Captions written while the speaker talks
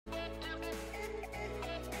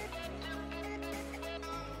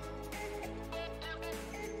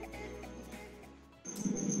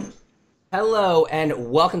Hello and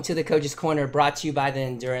welcome to the Coach's Corner, brought to you by the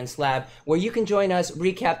Endurance Lab, where you can join us,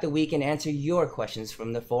 recap the week, and answer your questions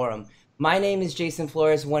from the forum. My name is Jason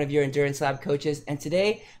Flores, one of your Endurance Lab coaches, and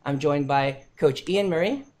today I'm joined by Coach Ian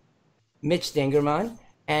Murray, Mitch Dingerman,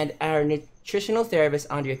 and our nutritional therapist,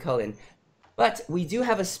 Andrea Cullen. But we do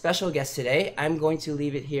have a special guest today. I'm going to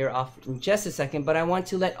leave it here off in just a second, but I want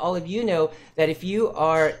to let all of you know that if you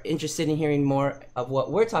are interested in hearing more of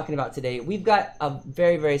what we're talking about today, we've got a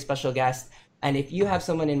very, very special guest. And if you have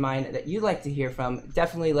someone in mind that you'd like to hear from,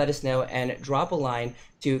 definitely let us know and drop a line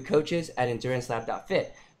to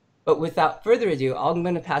coaches@endurancelab.fit. But without further ado, I'm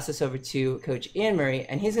going to pass this over to Coach Ian Murray,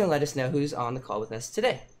 and he's going to let us know who's on the call with us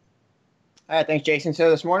today. All right, thanks, Jason.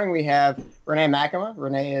 So this morning we have Renee Makema.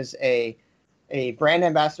 Renee is a brand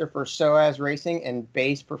ambassador for SOAS Racing and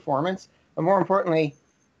Base Performance. But more importantly,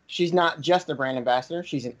 she's not just a brand ambassador.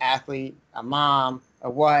 She's an athlete, a mom, a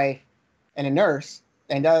wife, and a nurse,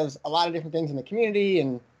 and does a lot of different things in the community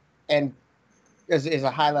and is a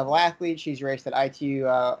high-level athlete. She's raced at ITU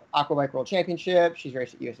Aquabike World Championship. She's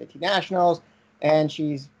raced at USAT Nationals, and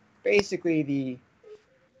she's basically the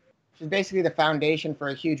foundation for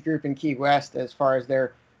a huge group in Key West as far as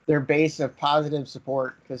their base of positive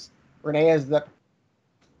support, because Renee is the...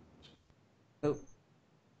 Oh.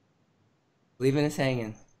 Leaving us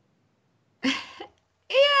hanging.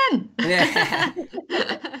 Ian! Yeah. So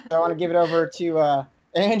I want to give it over to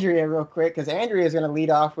Andrea real quick, because Andrea is going to lead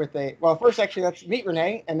off with first actually let's meet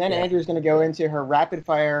Renee, and then Andrea is going to go into her rapid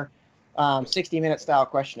fire 60-minute style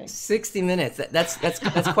questioning. 60 minutes. That's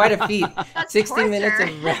quite a feat. That's 60 torture. minutes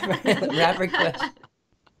of rapid question.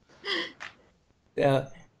 Yeah.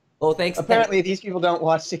 Well, thanks. Apparently, these people don't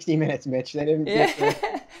watch 60 Minutes, Mitch. They didn't. Yeah.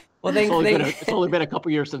 Well, thanks. It's only been a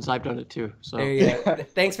couple years since I've done it too. So there you go.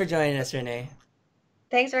 Thanks for joining us, Renee.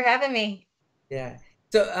 Thanks for having me. Yeah.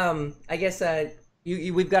 So, I guess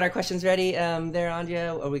we've got our questions ready there,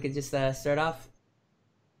 Andrea, or we could just start off.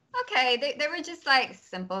 Okay, they were just like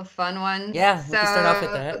simple, fun ones. Yeah, we can start off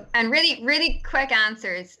with that. And really, really quick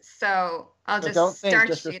answers. So I'll just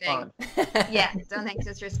start shooting. Yeah, don't think,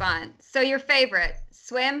 just respond. So your favorite: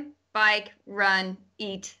 swim, bike, run,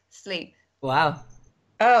 eat, sleep. Wow.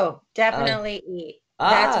 Oh, definitely eat.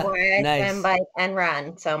 That's why I swim, bike, and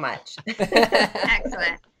run so much.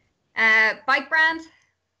 Excellent. Bike brand?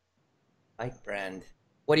 Bike brand.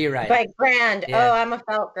 What do you ride? Bike brand. Yeah. Oh, I'm a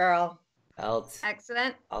Felt girl. Felt.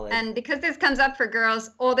 Excellent. Solid. And because this comes up for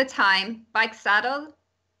girls all the time, bike saddle?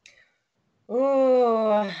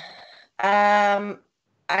 Ooh. I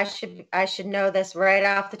should know this right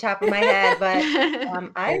off the top of my head, but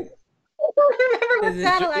I don't remember what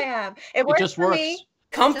saddle I have. It just for works. me.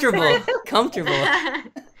 Comfortable.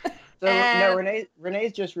 So no,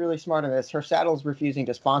 Renee's just really smart on this. Her saddle's refusing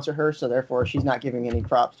to sponsor her, so therefore she's not giving any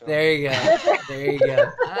props to her. There you go. There you go.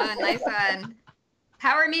 Oh, nice one.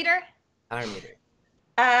 Power meter? Power meter.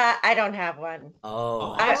 I don't have one.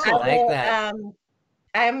 Oh, I like that.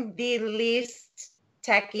 I'm the least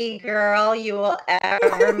techie girl you will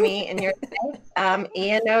ever meet in your life.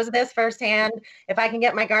 Ian knows this firsthand. If I can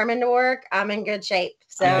get my Garmin to work, I'm in good shape.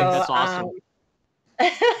 So I think that's awesome.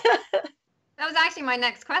 That was actually my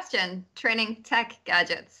next question. Training tech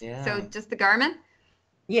gadgets. Yeah. So just the Garmin?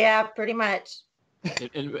 Yeah, pretty much.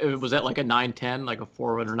 Was that like a 910, like a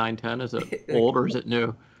Forerunner 910? Is it old or is it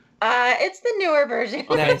new? It's the newer version.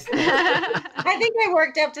 Nice. I think I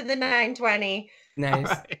worked up to the 920. Nice.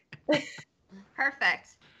 Right. Perfect.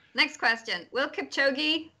 Next question. Will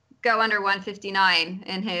Kipchoge go under 159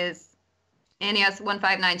 in his Ineos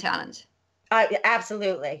 159 challenge?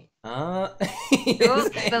 Absolutely. Cool.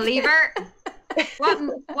 Believer.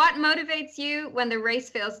 What motivates you when the race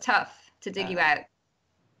feels tough to dig you out?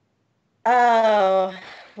 Oh,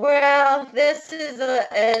 well,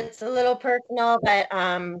 it's a little personal, but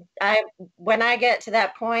when I get to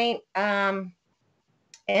that point in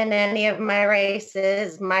any of my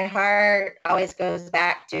races, my heart always goes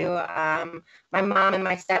back to my mom and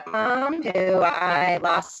my stepmom, who I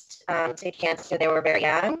lost to cancer. They were very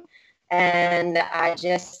young. And I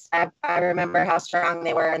remember how strong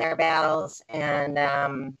they were in their battles. And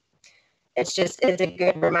it's a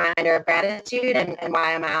good reminder of gratitude and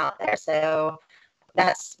why I'm out there. So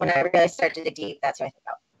that's when I really start to dig deep. That's what I think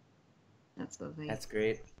about. That's lovely. That's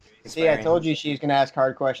great. See, I told you she's going to ask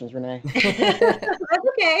hard questions, Renee. That's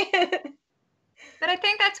okay. But I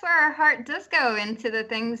think that's where our heart does go into the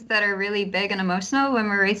things that are really big and emotional when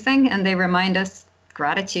we're racing, and they remind us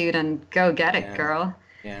gratitude and go get it, girl.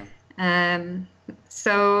 Yeah.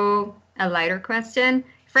 So a lighter question.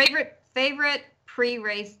 Favorite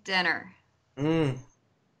pre-race dinner?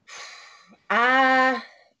 I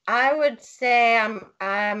would say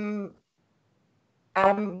I'm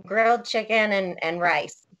grilled chicken and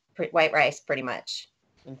rice, white rice, pretty much.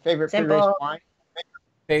 And favorite pre-race wine?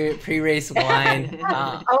 Favorite pre-race wine.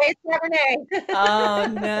 Always Cabernet. Oh,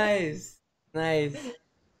 nice. Nice.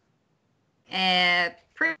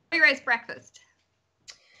 Pre-race breakfast.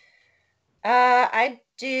 I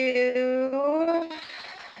do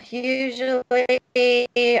usually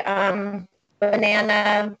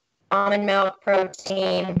banana, almond milk,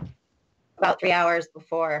 protein about 3 hours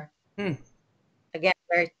before. Again,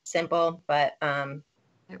 very simple, but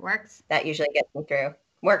it works. That usually gets me through.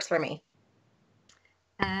 Works for me.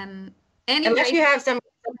 Unless you have some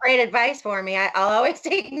great advice for me, I'll always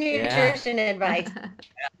take nutrition advice.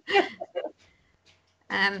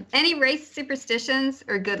 Any race superstitions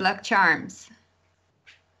or good luck charms?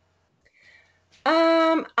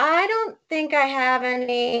 I don't think I have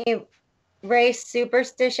any race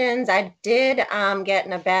superstitions. I did get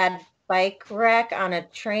in a bad bike wreck on a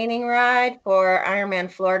training ride for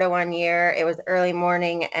Ironman Florida one year. It was early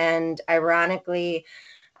morning, and ironically,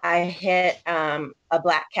 I hit a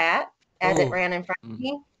black cat as it ran in front of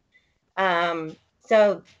me.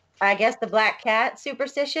 So I guess the black cat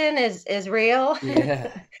superstition is real.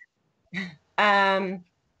 Yeah.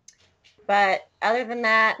 But other than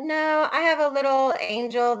that, no, I have a little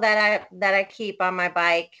angel that I keep on my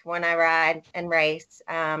bike when I ride and race.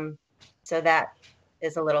 So that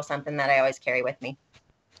is a little something that I always carry with me.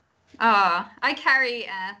 Oh, I carry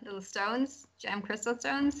little stones, gem crystal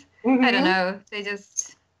stones. I don't know. They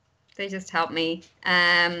just help me.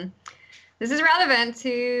 This is relevant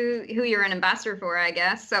to who you're an ambassador for, I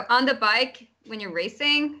guess. So on the bike, when you're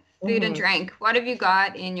racing, food and drink, what have you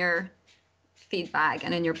got in your feed bag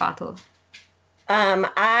and in your bottle?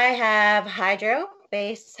 I have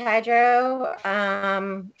base hydro,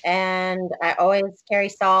 and I always carry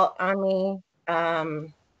salt on me.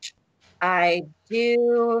 I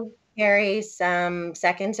do carry some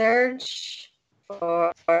Second Surge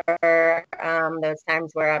for those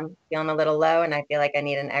times where I'm feeling a little low and I feel like I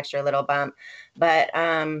need an extra little bump. But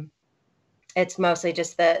it's mostly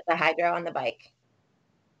just the hydro on the bike.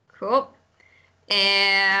 Cool.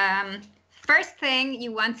 First thing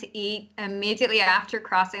you want to eat immediately after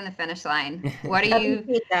crossing the finish line. Where do you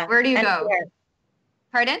go? Beer.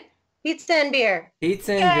 Pardon? Pizza and beer.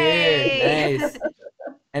 Pizza and beer. Nice.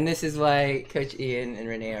 And this is why Coach Ian and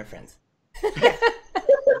Renee are friends.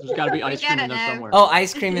 There's got to be ice cream in there somewhere. Oh,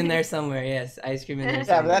 ice cream in there somewhere. Yes, ice cream in there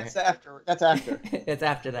somewhere. Yeah, but that's after. It's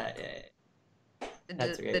after that. Yeah.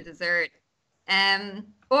 That's great. The dessert.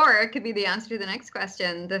 Or it could be the answer to the next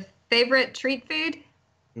question. The favorite treat food?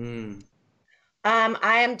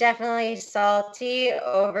 I am definitely salty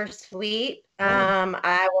over sweet.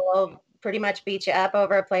 I will pretty much beat you up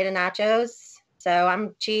over a plate of nachos. So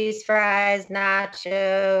I'm cheese fries,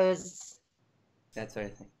 nachos. That's what I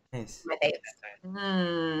think. Nice. My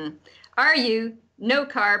favorite. Are you no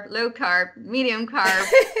carb, low carb, medium carb,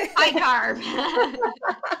 high carb?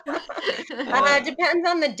 Depends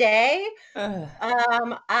on the day.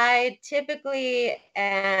 I typically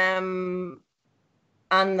am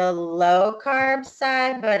on the low carb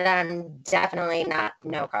side, but I'm definitely not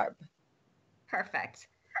no carb. Perfect.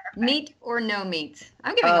 Meat or no meat?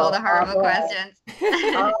 I'm giving all the horrible questions.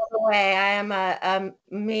 All the way. I am a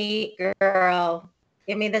meat girl.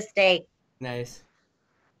 Give me the steak. Nice.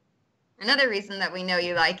 Another reason that we know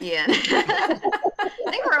you like Ian. I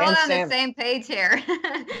think we're all on the same page here.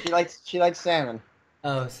 She likes salmon.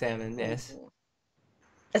 Oh, salmon, yes.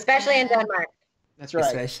 Especially in Denmark. That's right.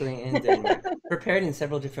 Especially in Denmark. Prepared in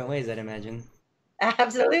several different ways, I'd imagine.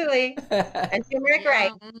 Absolutely. And turmeric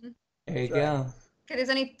right. There you go. Okay, there's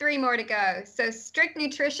only 3 more to go. So strict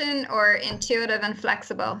nutrition or intuitive and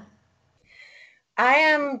flexible? I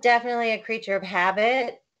am definitely a creature of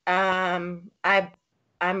habit. I'm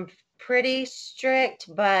pretty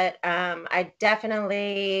strict, but I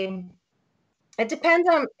definitely, it depends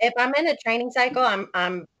on if I'm in a training cycle,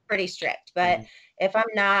 I'm pretty strict, but if I'm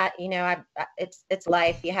not, it's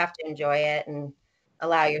life. You have to enjoy it and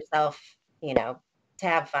allow yourself, to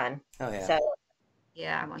have fun. Oh yeah. So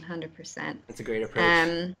yeah, 100%. That's a great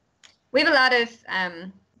approach. We have a lot of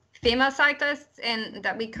female cyclists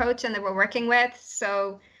that we coach and that we're working with.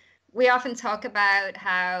 So we often talk about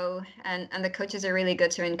how, and the coaches are really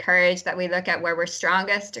good to encourage that we look at where we're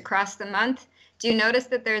strongest across the month. Do you notice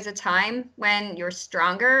that there's a time when you're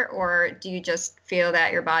stronger, or do you just feel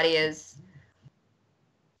that your body is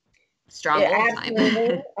strong all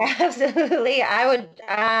the time? Absolutely. I would,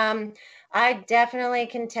 I definitely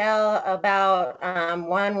can tell about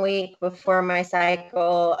 1 week before my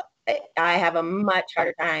cycle, I have a much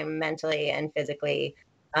harder time mentally and physically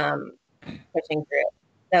pushing through.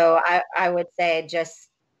 So I would say just,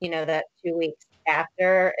 that 2 weeks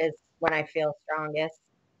after is when I feel strongest.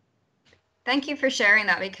 Thank you for sharing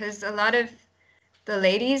that, because a lot of the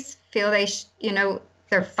ladies feel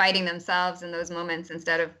they're fighting themselves in those moments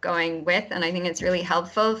instead of going with. And I think it's really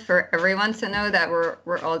helpful for everyone to know that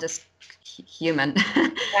we're all just human.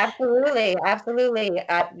 Absolutely, absolutely.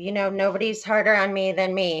 Nobody's harder on me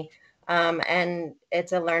than me. And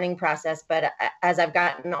it's a learning process. But as I've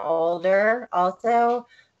gotten older, also,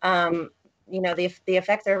 the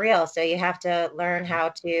effects are real. So you have to learn how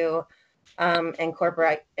to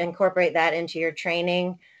incorporate that into your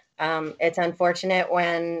training. It's unfortunate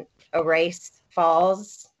when a race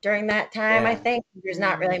falls during that time. I think there's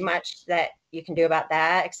not really much that you can do about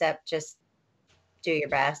that except just do your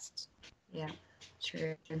best. Yeah,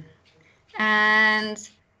 true. And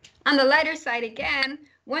on the lighter side again,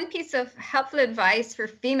 one piece of helpful advice for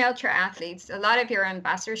female triathletes. A lot of your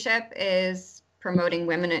ambassadorship is promoting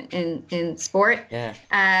women in sport. Yeah.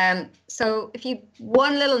 So if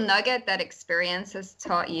one little nugget that experience has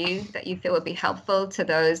taught you that you feel would be helpful to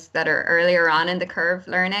those that are earlier on in the curve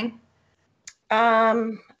learning?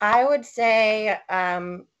 I would say,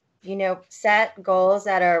 set goals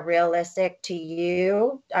that are realistic to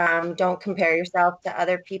you. Don't compare yourself to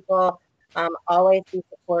other people. Always be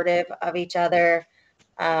supportive of each other.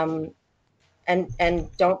 And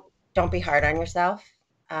don't be hard on yourself.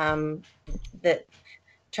 The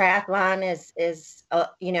triathlon is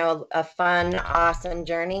a fun, awesome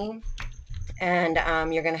journey, and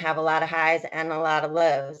you're going to have a lot of highs and a lot of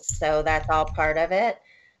lows. So that's all part of it.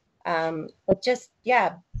 But just,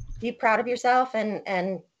 be proud of yourself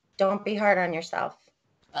and don't be hard on yourself.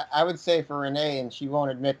 I would say for Renee, and she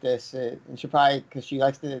won't admit this, and she probably, because she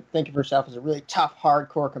likes to think of herself as a really tough,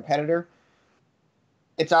 hardcore competitor,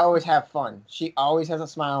 it's always have fun. She always has a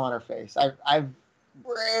smile on her face. I've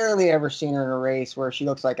rarely ever seen her in a race where she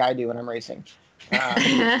looks like I do when I'm racing.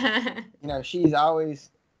 She's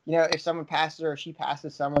always, if someone passes her or she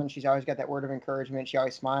passes someone, she's always got that word of encouragement. She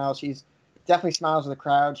always smiles. She's definitely smiles with the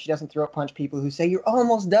crowd. She doesn't throat punch people who say you're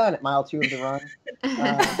almost done at mile 2 of the run.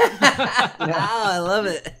 I love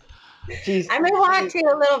it. I may want to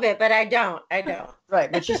a little bit, but I don't.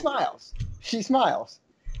 Right, but she smiles. She smiles.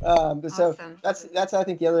 So Awesome. that's I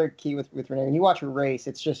think the other key with Renee. When you watch her race,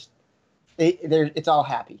 it's just it's all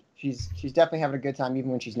happy. She's definitely having a good time even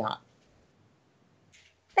when she's not.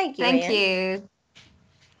 Thank you. Thank Ann. you.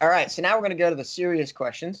 All right, so now we're going to go to the serious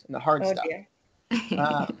questions and the hard stuff. Dear.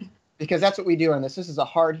 Because that's what we do on this. This is a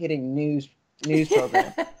hard-hitting news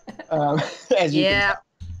program, as you can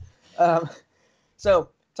tell. So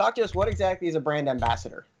talk to us. What exactly is a brand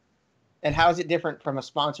ambassador, and how is it different from a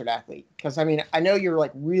sponsored athlete? Because I know you're like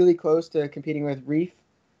really close to competing with Reef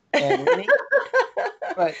and Winnie,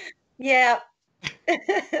 but yeah.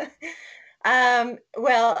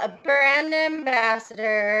 Well, a brand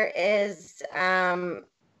ambassador is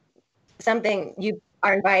something you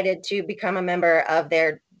are invited to become a member of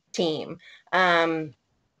their team.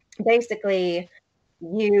 Basically,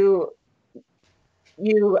 you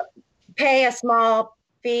pay a small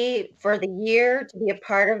fee for the year to be a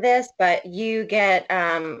part of this, but you get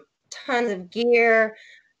tons of gear,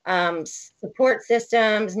 support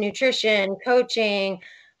systems, nutrition, coaching,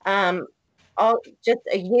 all just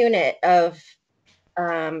a unit of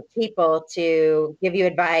people to give you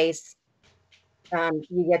advice.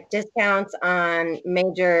 You get discounts on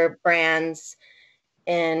major brands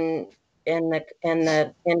in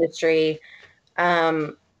the industry.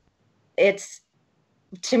 It's,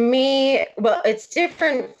 to me, well, it's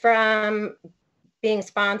different from being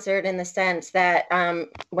sponsored in the sense that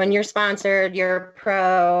when you're sponsored, you're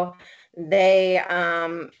pro. They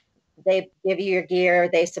give you your gear.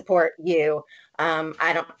 They support you. I'm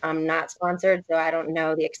not sponsored, so I don't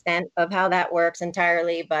know the extent of how that works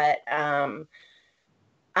entirely, but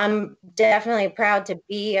I'm definitely proud to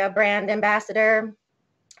be a brand ambassador.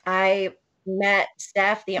 I met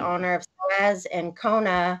Steph, the owner of SOAS, in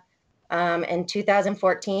Kona in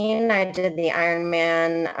 2014. I did the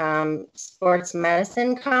Ironman Sports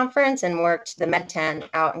Medicine Conference and worked the Med Tent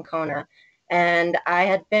out in Kona. And I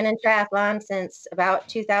had been in triathlon since about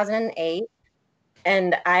 2008.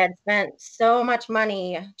 And I had spent so much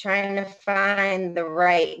money trying to find the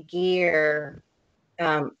right gear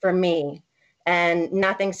for me. And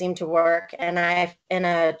nothing seemed to work. And in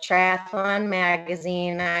a triathlon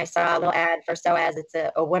magazine, I saw a little ad for SOAS. It's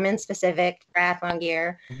a women's specific triathlon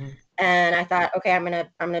gear. Mm-hmm. And I thought, okay, I'm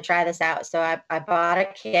gonna try this out. So I bought a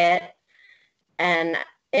kit and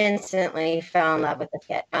instantly fell in love with the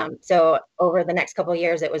kit. So over the next couple of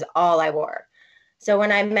years, it was all I wore. So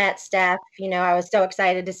when I met Steph, I was so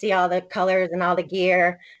excited to see all the colors and all the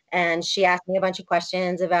gear. And she asked me a bunch of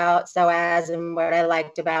questions about SOAS and what I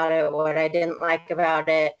liked about it, what I didn't like about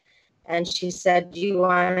it. And she said, do you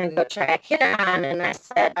want to go try a kit on? And I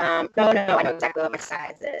said, no, I know exactly what my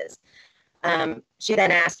size is. She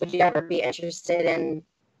then asked, would you ever be interested in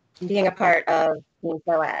being a part of Team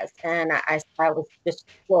SOAS? And I was just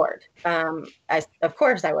floored. Of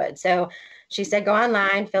course I would. So she said, go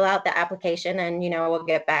online, fill out the application, and, we'll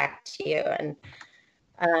get back to you. And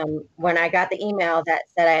when I got the email that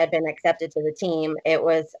said I had been accepted to the team, it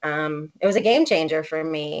was a game changer for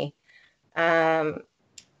me.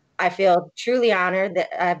 I feel truly honored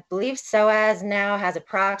that I believe SOAS now has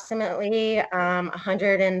approximately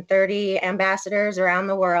 130 ambassadors around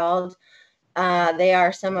the world. They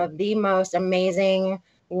are some of the most amazing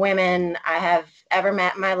women I have ever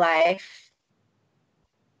met in my life.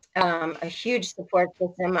 A huge support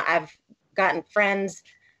system. I've gotten friends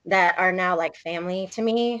that are now like family to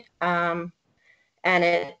me. And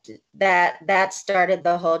that started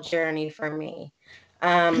the whole journey for me.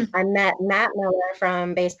 I met Matt Miller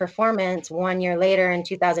from Base Performance 1 year later in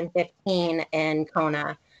 2015 in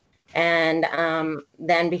Kona, and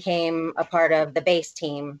then became a part of the Base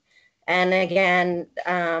team. And again,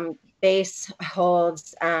 Base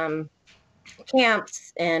holds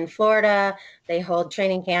camps in Florida. They hold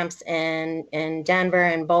training camps in Denver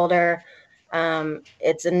and Boulder.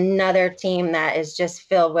 It's another team that is just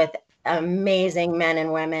filled with amazing men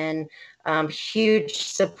and women, huge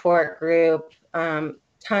support group,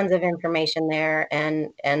 tons of information there, and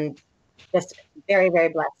just very, very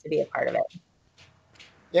blessed to be a part of it.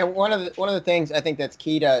 Yeah, one of the things I think that's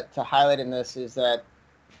key to highlight in this is that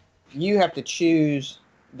you have to choose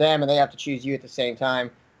them and they have to choose you at the same time.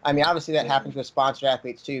 I mean, obviously that happens with sponsored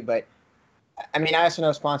athletes too, but I mean, I also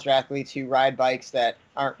know sponsored athletes who ride bikes that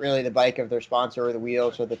aren't really the bike of their sponsor or the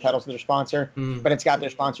wheels or the pedals of their sponsor, but it's got their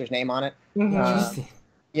sponsor's name on it. Interesting.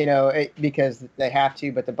 Because they have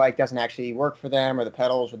to, but the bike doesn't actually work for them, or the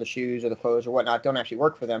pedals or the shoes or the clothes or whatnot don't actually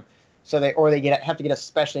work for them. So they have to get a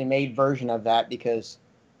specially made version of that because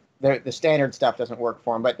the standard stuff doesn't work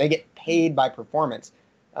for them, but they get paid by performance,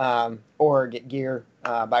 or get gear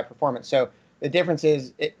by performance. So the difference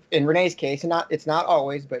is, in Renee's case, and it's not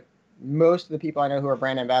always, but most of the people I know who are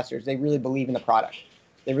brand ambassadors, they really believe in the product.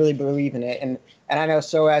 They really believe in it, and I know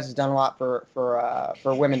SOAS has done a lot for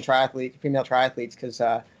women triathletes, female triathletes, because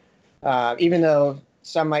even though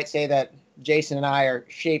some might say that Jason and I are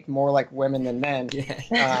shaped more like women than men,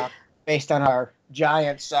 based on our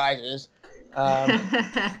giant sizes,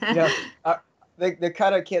 the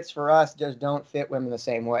cutout kits for us just don't fit women the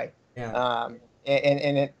same way. Yeah.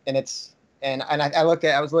 I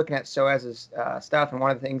was looking at SOAS's stuff, and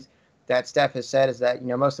one of the things that Steph has said is that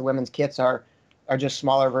most of the women's kits are just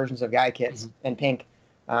smaller versions of guy kits, and pink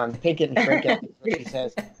it and shrink it, is what she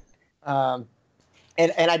says. And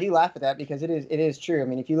I do laugh at that because it is true. I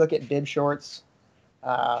mean, if you look at bib shorts,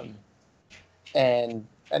 and a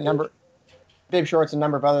number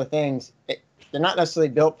of other things, they're not necessarily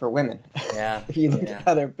built for women. Yeah. If you look at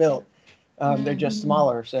how they're built, they're just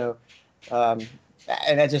smaller. So, and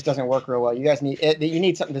that just doesn't work real well. You guys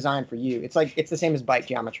need something designed for you. It's the same as bike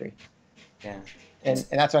geometry. Yeah. And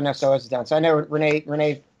that's what I know SOAS has done. So I know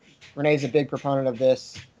Renee's a big proponent of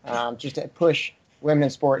this, just to push women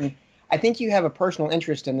in sport. And I think you have a personal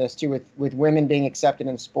interest in this too, with women being accepted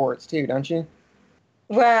in sports too, don't you?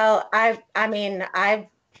 Well, I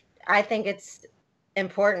think it's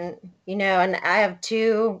important, and I have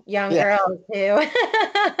 2 young girls too.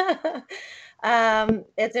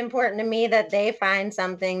 It's important to me that they find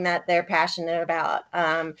something that they're passionate about.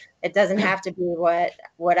 It doesn't have to be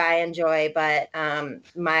what I enjoy, but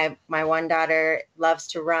my one daughter loves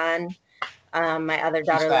to run. My other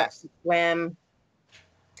daughter loves to swim.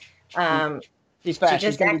 She's fast.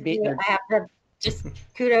 She's I have to just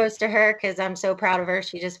kudos to her because I'm so proud of her.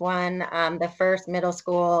 She just won the first middle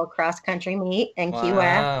school cross country meet in Key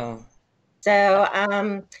West. So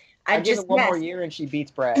I give it one more year and she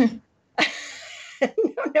beats Brad.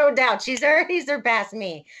 No doubt. She's already surpassed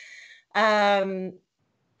me.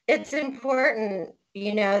 It's important,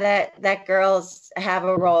 that girls have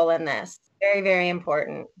a role in this. Very, very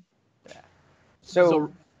important.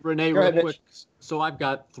 So Renee, real quick. So I've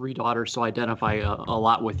got 3 daughters, so I identify a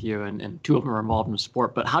lot with you, and 2 of them are involved in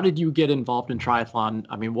sport. But how did you get involved in triathlon?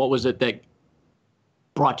 I mean, what was it that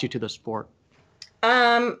brought you to the sport?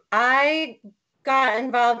 I got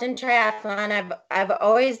involved in triathlon. I've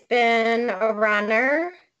always been a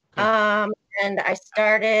runner. And I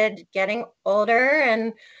started getting older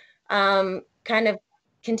and kind of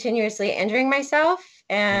continuously injuring myself.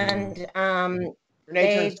 And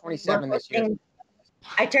Renee turns 27 this year.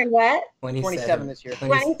 I turned what? 27 this year.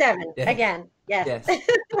 27 again. Yes. Yes.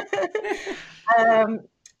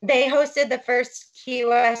 They hosted the first Key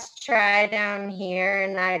West Tri down here,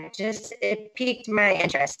 and it piqued my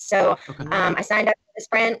interest. So I signed up for the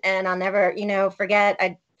sprint, and I'll never,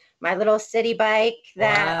 forget my little city bike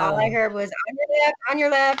that all I heard was on your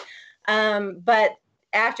left. But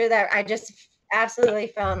after that, I just absolutely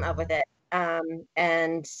fell in love with it.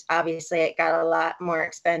 And obviously it got a lot more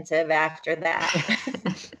expensive after that.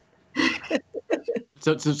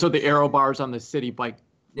 So the aero bars on the city bike.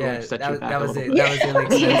 Yeah, that was really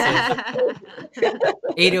expensive. Yeah.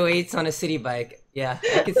 808s on a city bike. Yeah,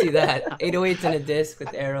 I can see that. 808s on a disc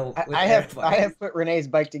with aero. I have put Renee's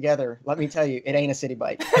bike together. Let me tell you, it ain't a city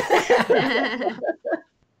bike.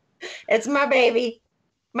 It's my baby,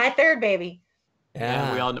 my third baby.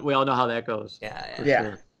 Yeah, we all know how that goes. Yeah.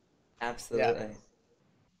 Sure. Absolutely. Yeah.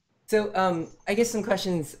 So, I guess some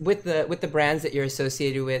questions with the brands that you're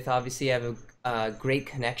associated with. Obviously, you have a great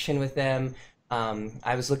connection with them.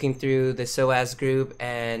 I was looking through the SOAS group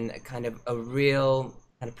and kind of a real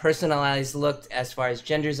kind of personalized look as far as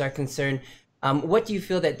genders are concerned. What do you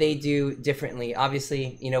feel that they do differently?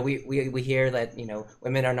 Obviously, we hear that,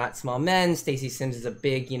 women are not small men. Stacy Sims is a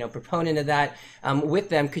big, proponent of that. With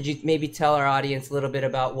them, could you maybe tell our audience a little bit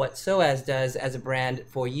about what SOAS does as a brand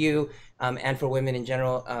for you and for women in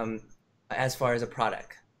general as far as a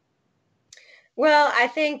product? Well, I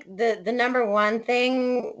think the number one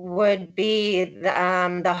thing would be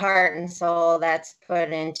the heart and soul that's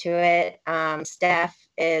put into it. Steph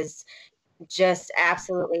is just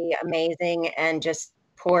absolutely amazing and just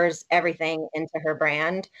pours everything into her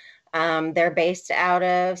brand. They're based out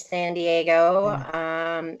of San Diego.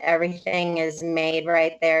 Everything is made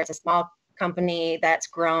right there. It's a small company that's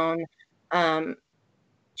grown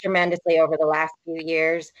tremendously over the last few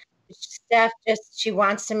years. Steph she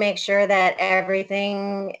wants to make sure that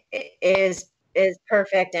everything is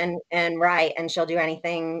perfect and right, and she'll do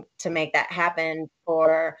anything to make that happen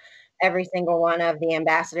for every single one of the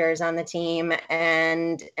ambassadors on the team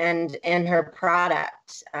and in her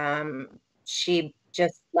product. She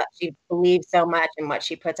believes so much in what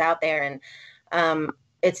she puts out there, and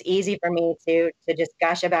it's easy for me to just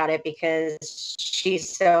gush about it because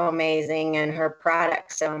she's so amazing and her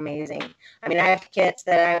product's so amazing. I mean, I have kits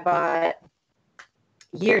that I bought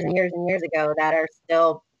years and years and years ago that are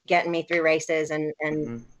still getting me through races and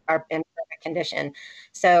are in perfect condition.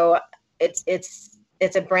 So it's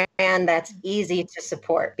a brand that's easy to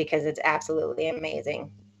support because it's absolutely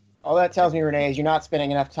amazing. All that tells me, Renee, is you're not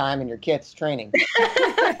spending enough time in your kits training.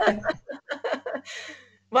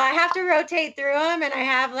 Well, I have to rotate through them, and I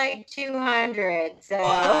have like 200. So.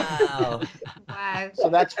 Wow. So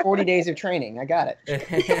that's 40 days of training. I got it.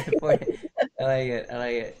 I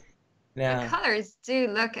like it. The colors do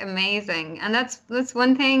look amazing, and that's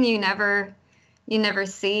one thing you never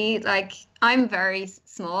see. Like, I'm very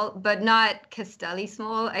small, but not Castelli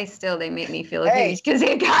small. They make me feel huge because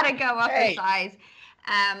you gotta go up a size.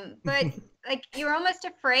 But like, you're almost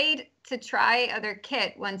afraid to try other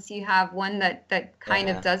kit once you have one that kind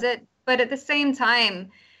of does it. But at the same time,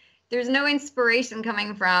 there's no inspiration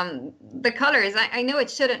coming from the colors. I know it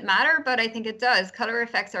shouldn't matter, but I think it does. Color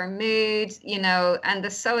affects our mood, and the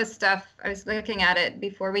SOAS stuff, I was looking at it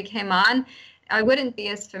before we came on. I wouldn't be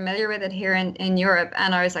as familiar with it here in Europe.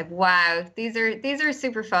 And I was like, wow, these are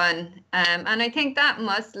super fun. And I think that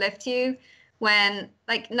must lift you when,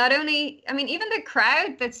 like, not only, I mean, even the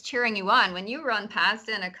crowd that's cheering you on, when you run past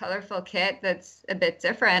in a colorful kit that's a bit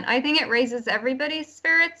different, I think it raises everybody's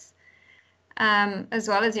spirits as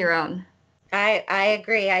well as your own. I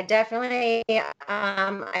agree. I definitely,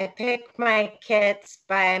 I pick my kits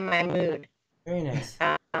by my mood. Very nice.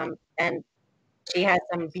 And she has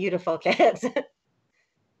some beautiful kits.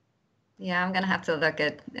 Yeah, I'm going to have to look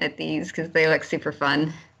at these because they look super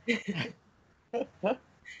fun.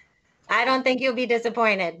 I don't think you'll be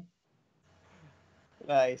disappointed.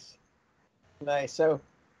 Nice. So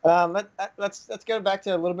let's go back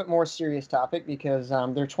to a little bit more serious topic because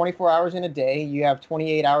there are 24 hours in a day. You have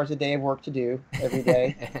 28 hours a day of work to do every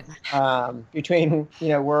day. Between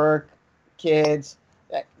work, kids,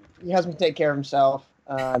 your husband can take care of himself.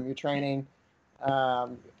 Your training,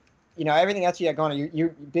 everything else you got going on. You're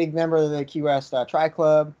a big member of the Key West Tri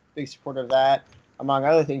Club, big supporter of that. Among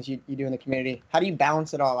other things you do in the community. How do you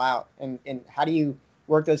balance it all out, and how do you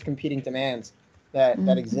work those competing demands that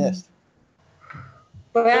exist?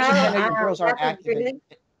 Well, I know your girls aren't active.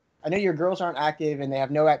 I know your girls aren't active, and they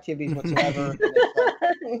have no activities whatsoever.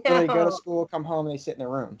 They go to school, come home, and they sit in their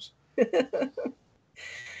rooms.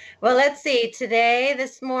 Well, let's see. Today,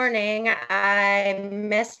 this morning, I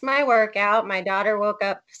missed my workout. My daughter woke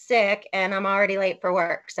up sick, and I'm already late for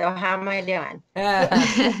work. So how am I doing?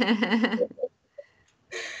 I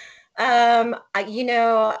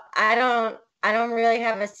don't really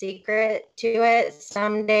have a secret to it.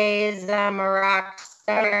 Some days I'm a rock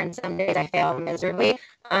star, and some days I fail miserably.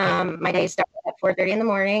 My days start at 4:30 in the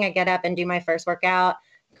morning. I get up and do my first workout,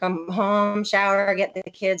 come home, shower, get the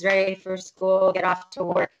kids ready for school, get off to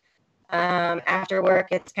work. After work,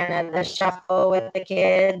 it's kind of the shuffle with the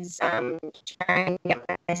kids, trying to get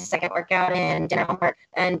my second workout in, dinner, homework,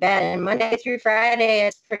 and bed. And Monday through Friday,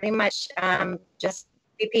 it's pretty much just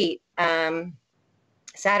repeat.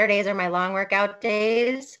 Saturdays are my long workout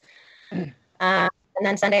days. And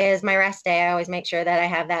then Sunday is my rest day. I always make sure that I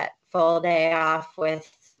have that full day off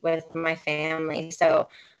with my family. So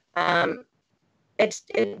I don't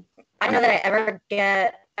know that I ever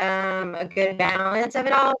get a good balance of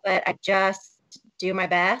it all, but I just do my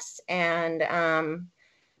best. And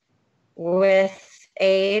with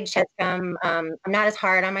age has come, I'm not as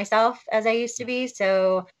hard on myself as I used to be.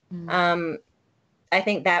 So I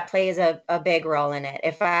think that plays a big role in it.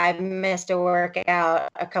 If I missed a workout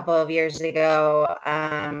a couple of years ago,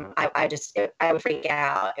 I would freak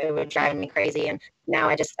out. It would drive me crazy. And now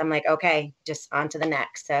I'm like, okay, just on to the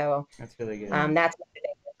next. So that's really good. That's a big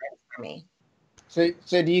difference for me. So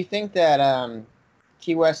do you think that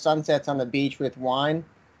Key West sunsets on the beach with wine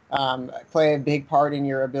play a big part in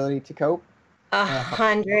your ability to cope?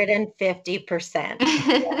 150%.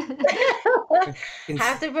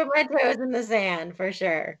 Have to put my toes in the sand for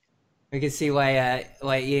sure. We can see why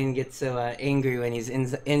Ian gets so angry when he's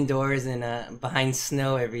indoors and behind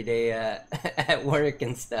snow every day at work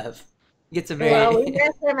and stuff. He gets Well, we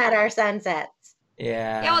miss him at our sunsets.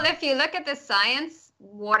 Yeah. Yeah, well, if you look at the science,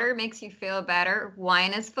 water makes you feel better.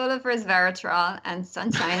 Wine is full of resveratrol, and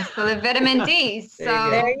sunshine is full of vitamin D. So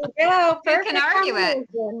there you go. Who can argue it?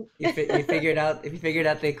 You figured out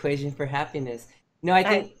the equation for happiness. No,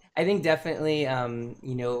 I think definitely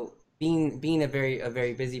being a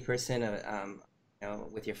very busy person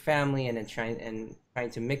with your family and then trying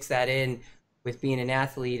to mix that in with being an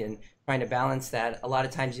athlete and trying to balance that. A lot of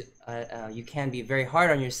times you can be very hard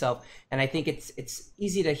on yourself, and I think it's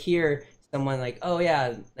easy to hear someone like, oh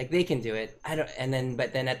yeah, like they can do it.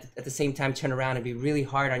 But then at the same time turn around and be really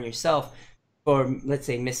hard on yourself for, let's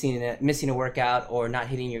say, missing a workout or not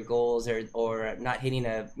hitting your goals or not hitting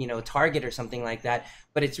a target or something like that.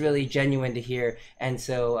 But it's really genuine to hear, and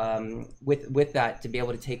so with that, to be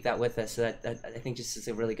able to take that with us, that I think just is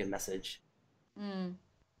a really good message.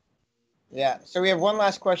 Yeah. So we have one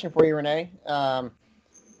last question for you, Renee, and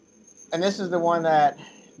this is the one that,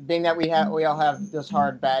 being that we all have those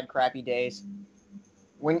hard, bad, crappy days.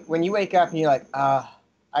 When you wake up and you're like, I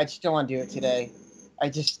just don't want to do it today. I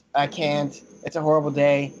can't. It's a horrible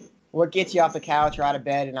day. What gets you off the couch or out of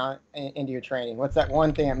bed and into your training? What's that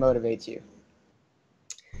one thing that motivates you?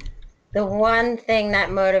 The one thing that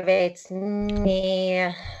motivates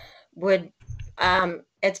me would,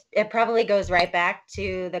 it probably goes right back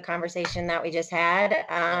to the conversation that we just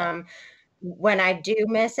had. When I do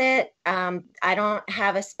miss it, I don't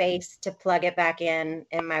have a space to plug it back in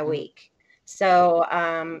my week. So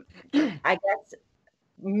I guess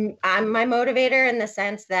I'm my motivator in the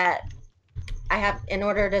sense that I have, in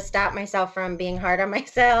order to stop myself from being hard on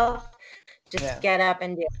myself, just get up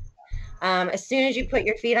and do it. As soon as you put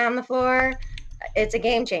your feet on the floor, it's a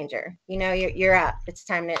game changer. You're up. It's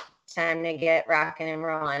time to get rocking and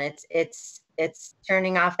rolling. It's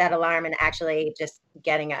turning off that alarm and actually just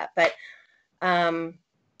getting up. But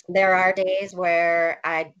there are days where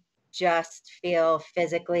I just feel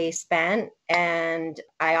physically spent, and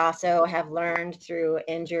I also have learned through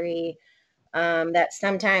injury that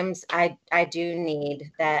sometimes I do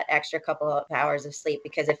need that extra couple of hours of sleep,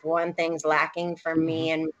 because if one thing's lacking for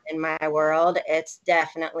me in my world, it's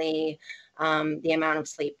definitely the amount of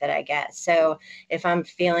sleep that I get. So if I'm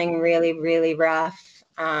feeling really, really rough,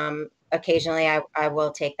 occasionally I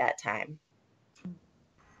will take that time.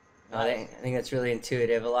 I think that's really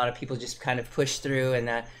intuitive. A lot of people just kind of push through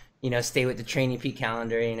and stay with the Training Peak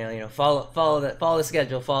calendar. Follow the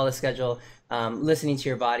schedule. Listening to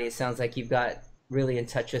your body, it sounds like you've got really in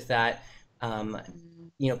touch with that.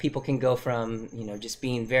 People can go from just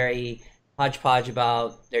being very hodgepodge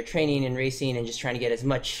about their training and racing and just trying to get as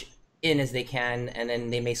much in as they can, and then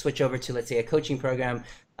they may switch over to, let's say, a coaching program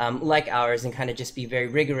like ours and kind of just be very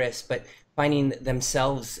rigorous, but finding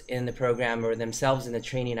themselves in the program or themselves in the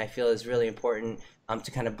training, I feel, is really important to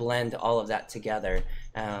kind of blend all of that together.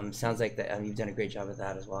 Sounds like that you've done a great job of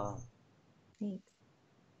that as well. Thanks.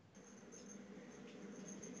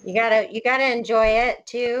 you gotta enjoy it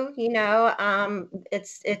too.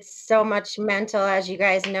 It's so much mental, as you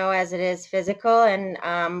guys know, as it is physical. And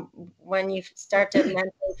when you start to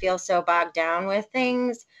mentally feel so bogged down with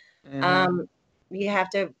things, you have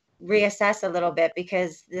to reassess a little bit,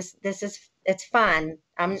 because it's fun.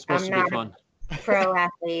 I'm not fun. a pro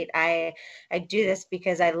athlete. I do this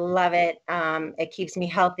because I love it. It keeps me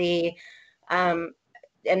healthy. And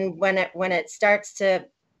when it starts to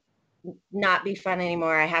not be fun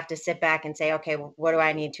anymore, I have to sit back and say, okay, well, what do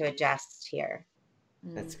I need to adjust here?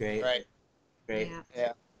 That's great. Right. Great.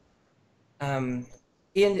 Yeah.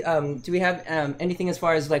 Ian, do we have anything as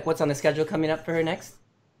far as like what's on the schedule coming up for her next?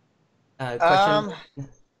 Question?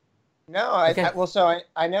 No, Okay.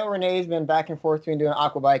 I know Renee's been back and forth between doing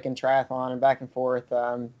aquabike and triathlon and back and forth,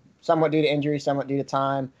 somewhat due to injury, somewhat due to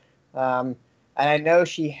time. And I know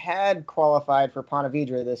she had qualified for Ponte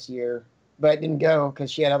Vedra this year, but didn't go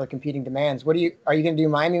because she had other competing demands. Are you going to do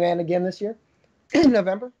Miami Man again this year in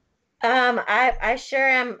November? I sure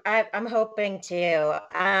am. I'm hoping to.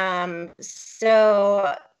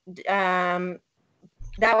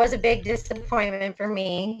 That was a big disappointment for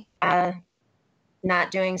me,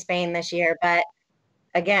 not doing Spain this year. But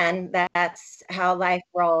again, that's how life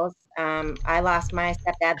rolls. I lost my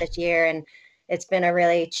stepdad this year, and it's been a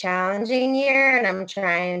really challenging year, and I'm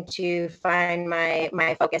trying to find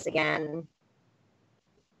my focus again.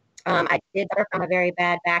 I did suffer from a very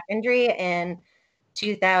bad back injury in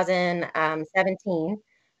 2017.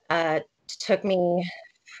 Took me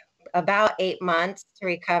about 8 months to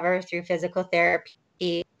recover through physical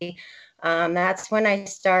therapy. That's when I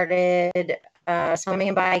started swimming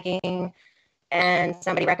and biking, and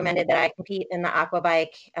somebody recommended that I compete in the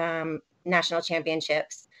aquabike national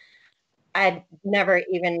championships. I'd never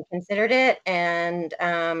even considered it, and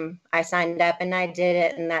I signed up and I did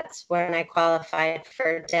it, and that's when I qualified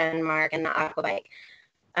for Denmark in the aquabike.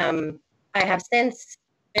 I have since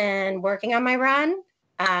been working on my run.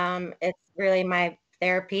 It's really my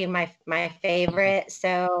therapy, my favorite.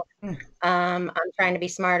 So I'm trying to be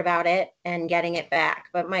smart about it and getting it back.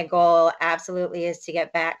 But my goal absolutely is to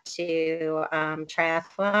get back to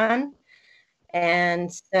triathlon. And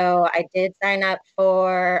so I did sign up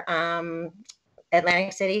for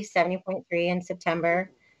Atlantic City 70.3 in September.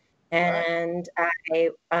 And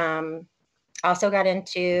I also got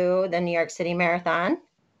into the New York City Marathon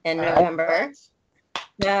in November.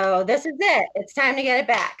 So this is it. It's time to get it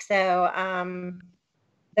back. So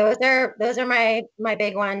those are my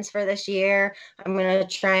big ones for this year. I'm going to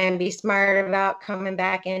try and be smart about coming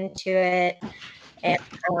back into it. And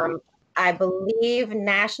I believe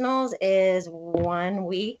Nationals is 1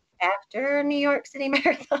 week after New York City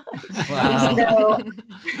Marathon. Wow. So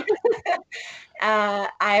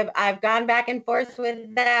I've gone back and forth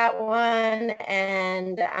with that one,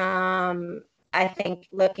 and I think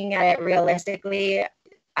looking at it realistically,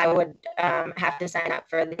 I would have to sign up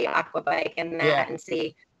for the aquabike and that and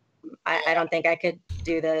see. I don't think I could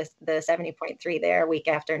do the 70.3 there a week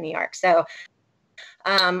after New York. So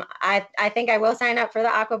I think I will sign up for the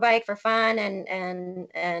aquabike for fun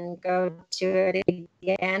and go to it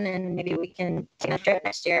again, and maybe we can take a trip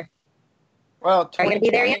next year. Well, are you going to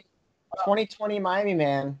be there yet? 2020 Miami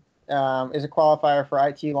Man is a qualifier for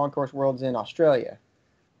IT Long Course Worlds in Australia.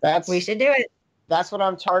 We should do it. That's what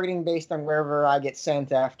I'm targeting based on wherever I get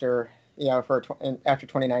sent after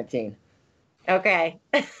 2019. Okay.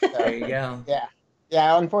 There you go.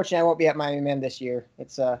 Yeah. Unfortunately, I won't be at Miami Man this year.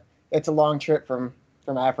 It's a long trip from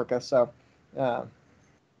Africa, so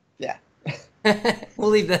yeah. We'll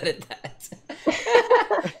leave that at that.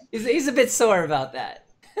 He's a bit sore about that.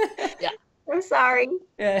 Yeah. I'm sorry.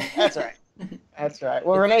 Yeah. That's all right. That's right.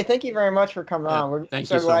 Well, Renee, thank you very much for coming on. We're thank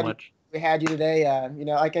so you so glad much. we had you today.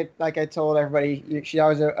 Like I told everybody, she's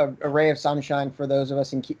always a ray of sunshine for those of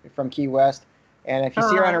us from Key West. And if you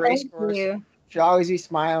see her on a race course, she'll always be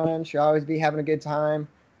smiling. She'll always be having a good time.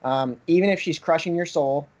 Even if she's crushing your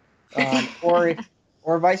soul, or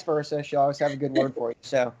vice versa, she'll always have a good word for you.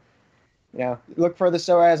 So, look for the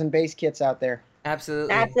SOAS and base kits out there.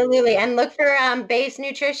 Absolutely. And look for base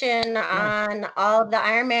nutrition on all of the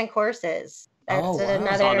Ironman courses. That's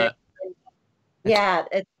another. Yeah,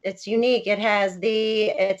 it's unique.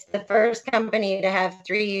 It's the first company to have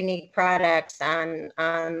 3 unique products on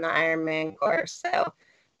the Ironman course. So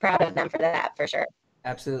proud of them for that, for sure.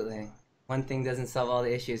 Absolutely. One thing doesn't solve all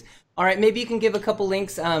the issues. All right, maybe you can give a couple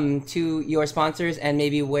links to your sponsors and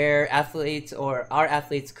maybe where athletes or our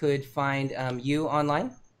athletes could find you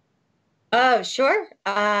online. Oh, sure.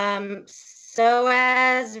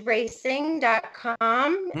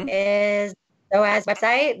 SOASracing.com is SOAS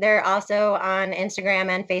website. They're also on Instagram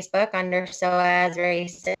and Facebook under SOAS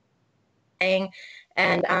Racing.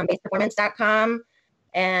 and baseperformance.com,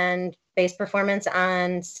 and Base Performance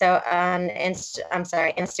on Instagram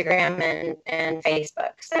and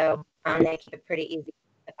Facebook. So they keep it pretty easy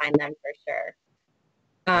to find them for sure.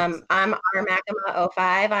 I'm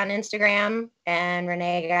rmakama05 on Instagram and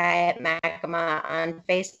Renee Guy at Makama on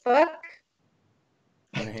Facebook.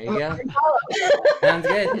 There you go. Sounds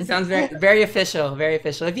good. It sounds very, very official, very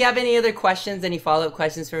official. If you have any other questions, any follow-up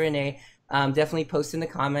questions for Renee, definitely post in the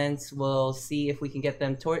comments. We'll see if we can get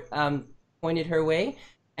them pointed her way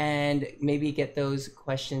and maybe get those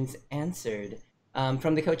questions answered.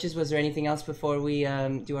 From the coaches, was there anything else before we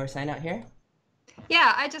do our sign out here?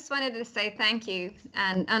 Yeah, I just wanted to say thank you,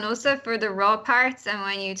 and also for the raw parts, and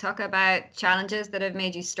when you talk about challenges that have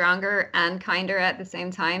made you stronger and kinder at the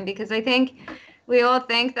same time, because I think we all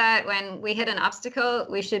think that when we hit an obstacle,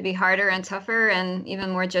 we should be harder and tougher and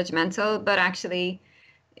even more judgmental, but actually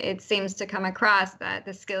it seems to come across that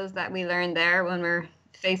the skills that we learn there when we're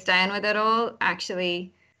face down with it all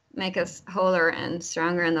actually make us wholer and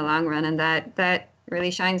stronger in the long run, and that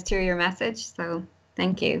really shines through your message. So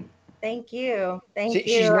thank you. Thank you. Thank you.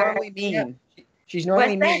 She's normally mean. She's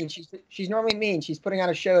normally mean. She's normally mean. She's putting on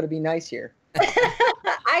a show to be nice here.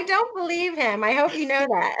 I don't believe him. I hope you know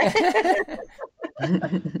that.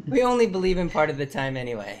 We only believe him part of the time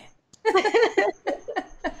anyway.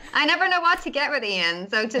 I never know what to get with Ian.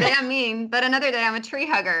 So today I'm mean, but another day I'm a tree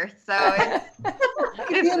hugger. So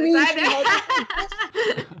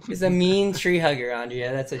She's a mean tree hugger,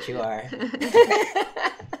 Andrea. That's what you are.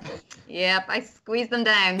 Yep, I squeeze them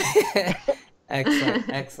down. Excellent,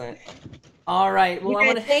 excellent. All right.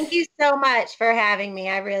 Well, thank you so much for having me.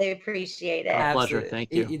 I really appreciate it. Our pleasure.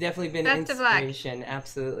 Thank you. You've definitely been an inspiration.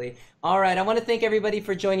 Absolutely. All right. I want to thank everybody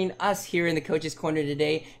for joining us here in the Coaches Corner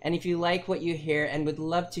today. And if you like what you hear, and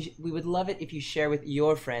we would love it if you share with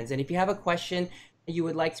your friends. And if you have a question you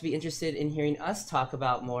would like to be interested in hearing us talk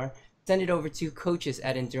about more, send it over to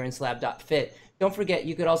coaches@endurancelab.fit. Don't forget,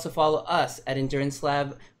 you could also follow us at Endurance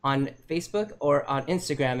Lab on Facebook or on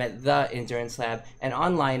Instagram at The Endurance Lab and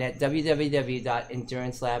online at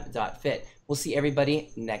www.endurancelab.fit. We'll see everybody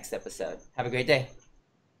next episode. Have a great day.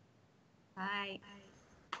 Bye.